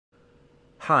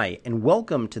Hi, and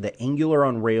welcome to the Angular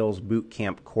on Rails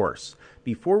Bootcamp course.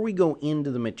 Before we go into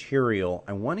the material,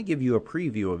 I want to give you a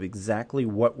preview of exactly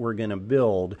what we're going to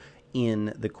build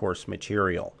in the course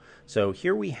material. So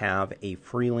here we have a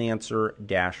freelancer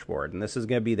dashboard, and this is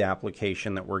going to be the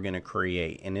application that we're going to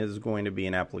create, and it is going to be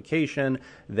an application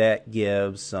that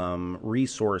gives some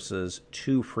resources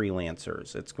to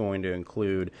freelancers. It's going to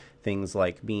include things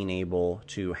like being able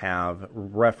to have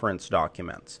reference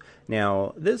documents.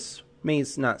 Now, this may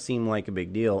not seem like a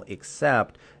big deal,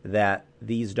 except that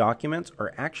these documents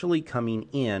are actually coming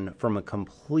in from a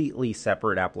completely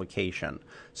separate application.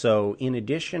 So in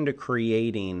addition to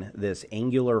creating this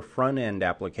Angular front-end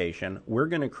application, we're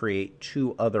going to create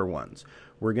two other ones.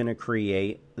 We're going to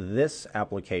create this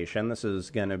application. This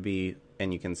is going to be,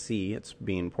 and you can see it's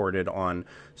being ported on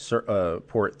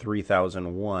port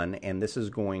 3001, and this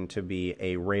is going to be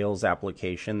a Rails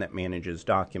application that manages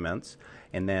documents.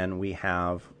 And then we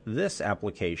have this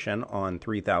application on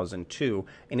 3002,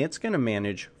 and it's going to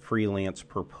manage freelance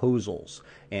proposals.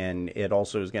 And it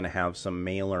also is going to have some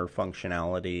mailer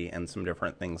functionality and some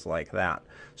different things like that.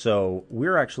 So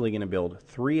we're actually going to build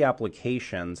three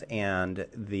applications, and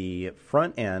the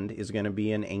front end is going to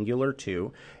be in Angular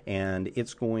 2, and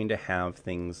it's going to have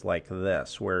things like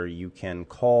this, where you can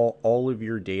call all of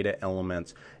your data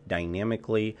elements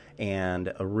dynamically.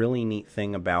 And a really neat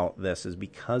thing about this is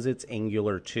because it's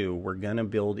Angular 2, we're going to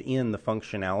build in the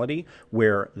functionality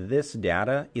where this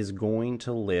data is going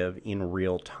to live in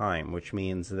real time, which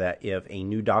means that if a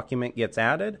new document gets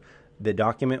added, the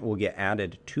document will get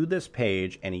added to this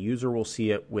page and a user will see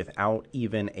it without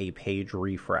even a page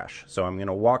refresh. So I'm going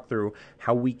to walk through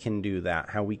how we can do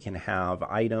that, how we can have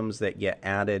items that get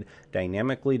added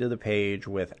dynamically to the page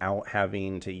without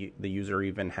having to the user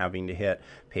even having to hit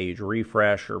page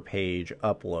refresh or page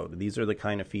upload. These are the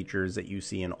kind of features that you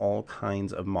see in all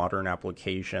kinds of modern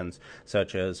applications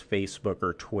such as Facebook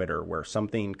or Twitter, where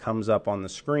something comes up on the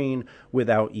screen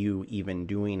without you even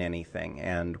doing anything.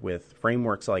 And with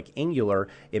frameworks like Angular,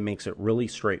 it makes it really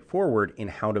straightforward in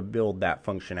how to build that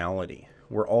functionality.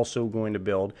 We're also going to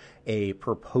build a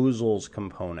proposals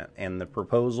component, and the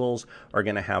proposals are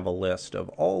going to have a list of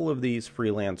all of these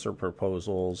freelancer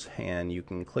proposals, and you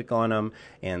can click on them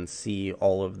and see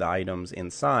all of the items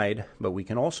inside. But we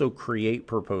can also create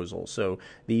proposals. So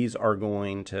these are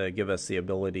going to give us the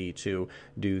ability to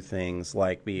do things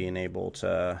like being able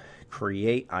to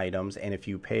create items, and if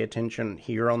you pay attention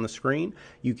here on the screen,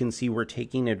 you can see we're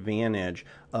taking advantage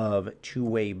of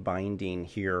two-way binding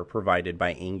here provided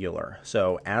by Angular.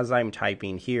 So as I'm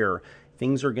typing here,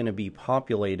 things are going to be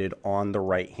populated on the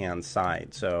right-hand side.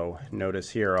 So notice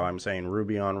here I'm saying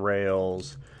Ruby on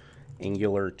Rails,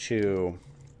 Angular 2,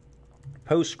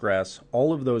 Postgres.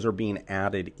 All of those are being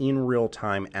added in real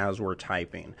time as we're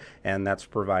typing, and that's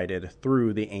provided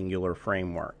through the Angular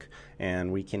framework.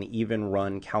 And we can even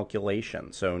run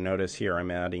calculations. So notice here I'm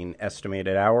adding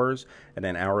estimated hours at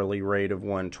an hourly rate of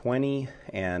 120,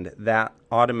 and that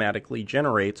automatically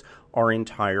generates our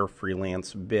entire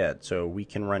freelance bid. So we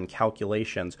can run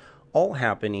calculations all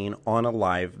happening on a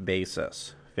live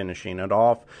basis, finishing it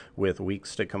off with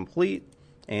weeks to complete.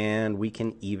 And we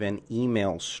can even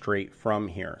email straight from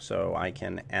here. So I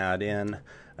can add in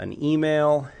an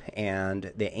email,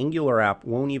 and the Angular app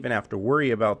won't even have to worry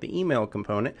about the email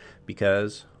component,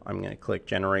 because I'm going to click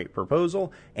Generate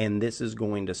Proposal, and this is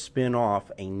going to spin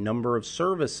off a number of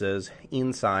services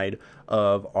inside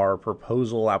of our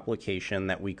proposal application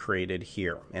that we created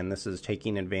here. And this is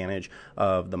taking advantage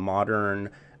of the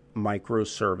modern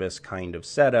microservice kind of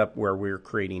setup, where we're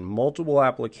creating multiple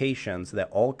applications that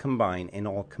all combine and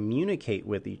all communicate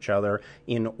with each other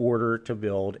in order to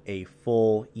build a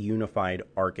full unified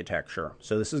architecture.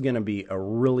 So this is going to be a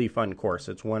really fun course.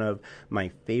 It's one of my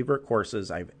favorite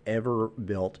courses I've ever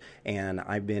built, and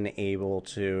I've been able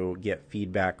to get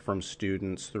feedback from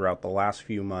students throughout the last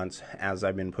few months as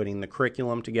I've been putting the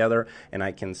curriculum together, and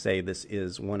I can say this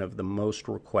is one of the most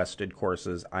requested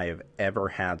courses I have ever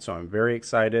had. So I'm very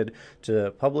excited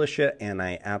to publish it, and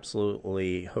I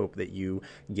absolutely hope that you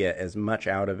get as much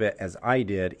out of it as I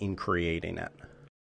did in creating it.